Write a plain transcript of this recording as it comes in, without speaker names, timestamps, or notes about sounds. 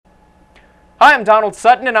Hi, I'm Donald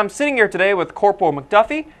Sutton, and I'm sitting here today with Corporal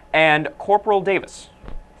McDuffie and Corporal Davis.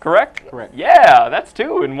 Correct? Correct. Yeah, that's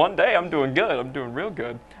two in one day. I'm doing good. I'm doing real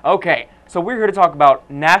good. Okay, so we're here to talk about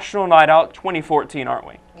National Night Out 2014, aren't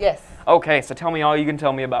we? Yes. Okay, so tell me all you can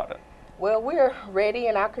tell me about it. Well, we're ready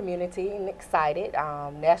in our community and excited.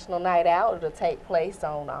 National Night Out, it'll take place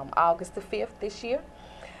on August the 5th this year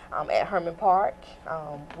at Herman Park.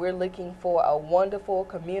 We're looking for a wonderful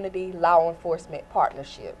community law enforcement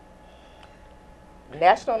partnership.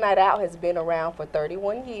 National Night Out has been around for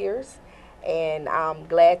 31 years, and I'm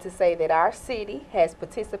glad to say that our city has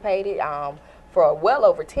participated for well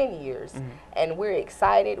over 10 years. And we're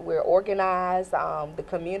excited, we're organized, the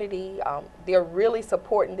community, they're really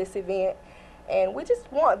supporting this event, and we just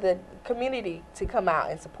want the community to come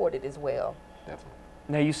out and support it as well. Definitely.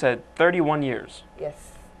 Now, you said 31 years.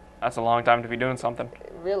 Yes. That's a long time to be doing something.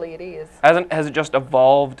 Really, it is. Has it just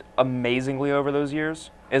evolved amazingly over those years?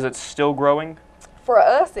 Is it still growing? For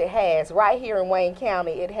us, it has. Right here in Wayne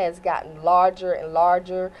County, it has gotten larger and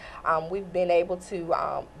larger. We've been able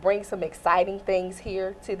to bring some exciting things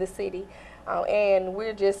here to the city, and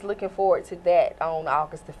we're just looking forward to that on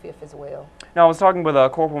August the 5th as well. Now, I was talking with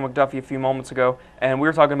Corporal McDuffie a few moments ago, and we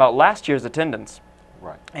were talking about last year's attendance.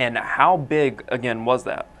 Right. And how big, again, was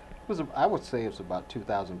that? I would say it's about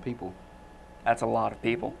 2,000 people. That's a lot of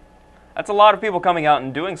people. That's a lot of people coming out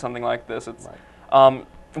and doing something like this. It's, right.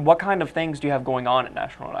 What kind of things do you have going on at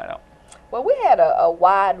National Night Out? Well, we had a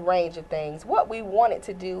wide range of things. What we wanted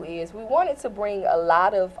to do is we wanted to bring a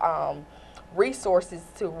lot of resources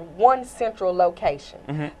to one central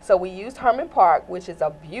location. So we used Herman Park, which is a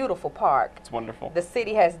beautiful park. It's wonderful. The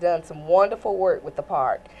city has done some wonderful work with the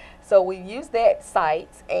park. So we used that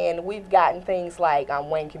site, and we've gotten things like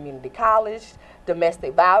Wayne Community College,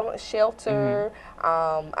 domestic violence shelter,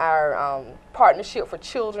 our partnership for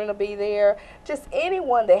children will be there, just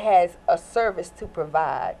anyone that has a service to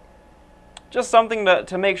provide. Just something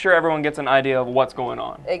to make sure everyone gets an idea of what's going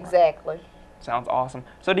on. Exactly. Sounds awesome.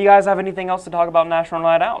 So do you guys have anything else to talk about National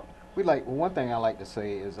Night Out? One thing I like to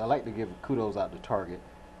say is I like to give kudos out to Target.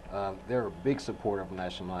 They're a big supporter of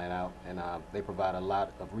National Night Out, and they provide a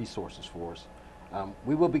lot of resources for us.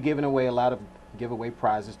 We will be giving away a lot of giveaway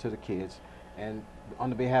prizes to the kids, and on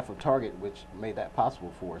the behalf of Target, which made that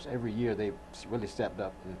possible for us, every year they've really stepped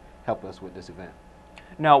up and helped us with this event.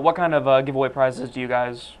 Now, what kind of giveaway prizes do you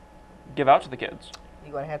guys give out to the kids?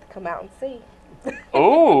 You're going to have to come out and see.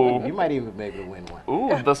 Ooh. You might even be able to win one.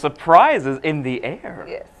 Ooh, the surprise is in the air.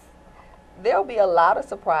 Yes. There'll be a lot of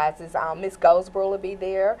surprises. Miss Goldsboro will be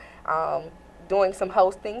there doing some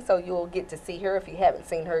hosting, so you'll get to see her if you haven't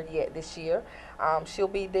seen her yet this year. She'll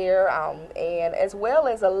be there, and as well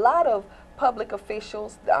as a lot of public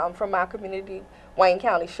officials from our community. Wayne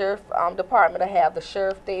County Sheriff Department will have the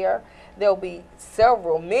sheriff there. There'll be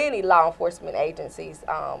many law enforcement agencies.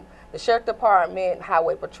 The Sheriff Department,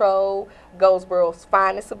 Highway Patrol, Goldsboro's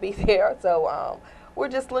Finest will be there. So we're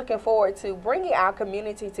just looking forward to bringing our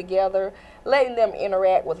community together, letting them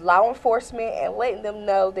interact with law enforcement, and letting them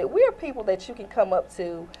know that we're people that you can come up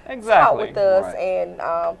to, talk with us, and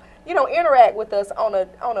you know, interact with us on a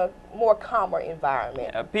more calmer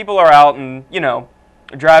environment. Yeah, people are out and, you know,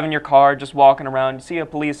 driving your car, just walking around. You see a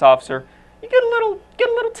police officer, you get a little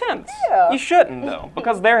tense. Yeah. You shouldn't though,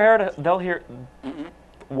 because they'll hear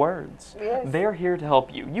words. Yes. They're here to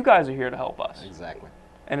help you. You guys are here to help us. Exactly.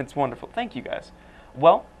 And it's wonderful. Thank you guys.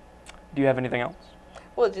 Well, do you have anything else?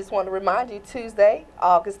 Well, just want to remind you, Tuesday,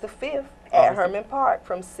 August the 5th at Herman Park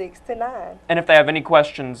from 6 to 9. And if they have any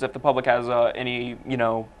questions, if the public has any, you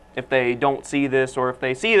know, if they don't see this or if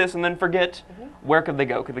they see this and then forget, where could they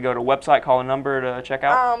go? Could they go to a website, call a number to check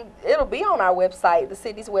out? It'll be on our website, the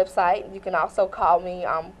city's website. You can also call me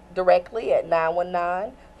directly at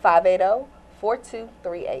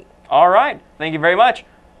 919-580-4238. All right. Thank you very much,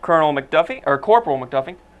 Colonel McDuffie, or Corporal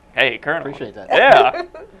McDuffie. Hey, Colonel. Appreciate that. Yeah.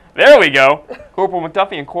 There we go. Corporal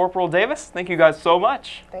McDuffie and Corporal Davis, thank you guys so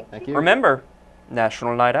much. Thank you. you. Remember,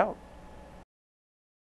 National Night Out.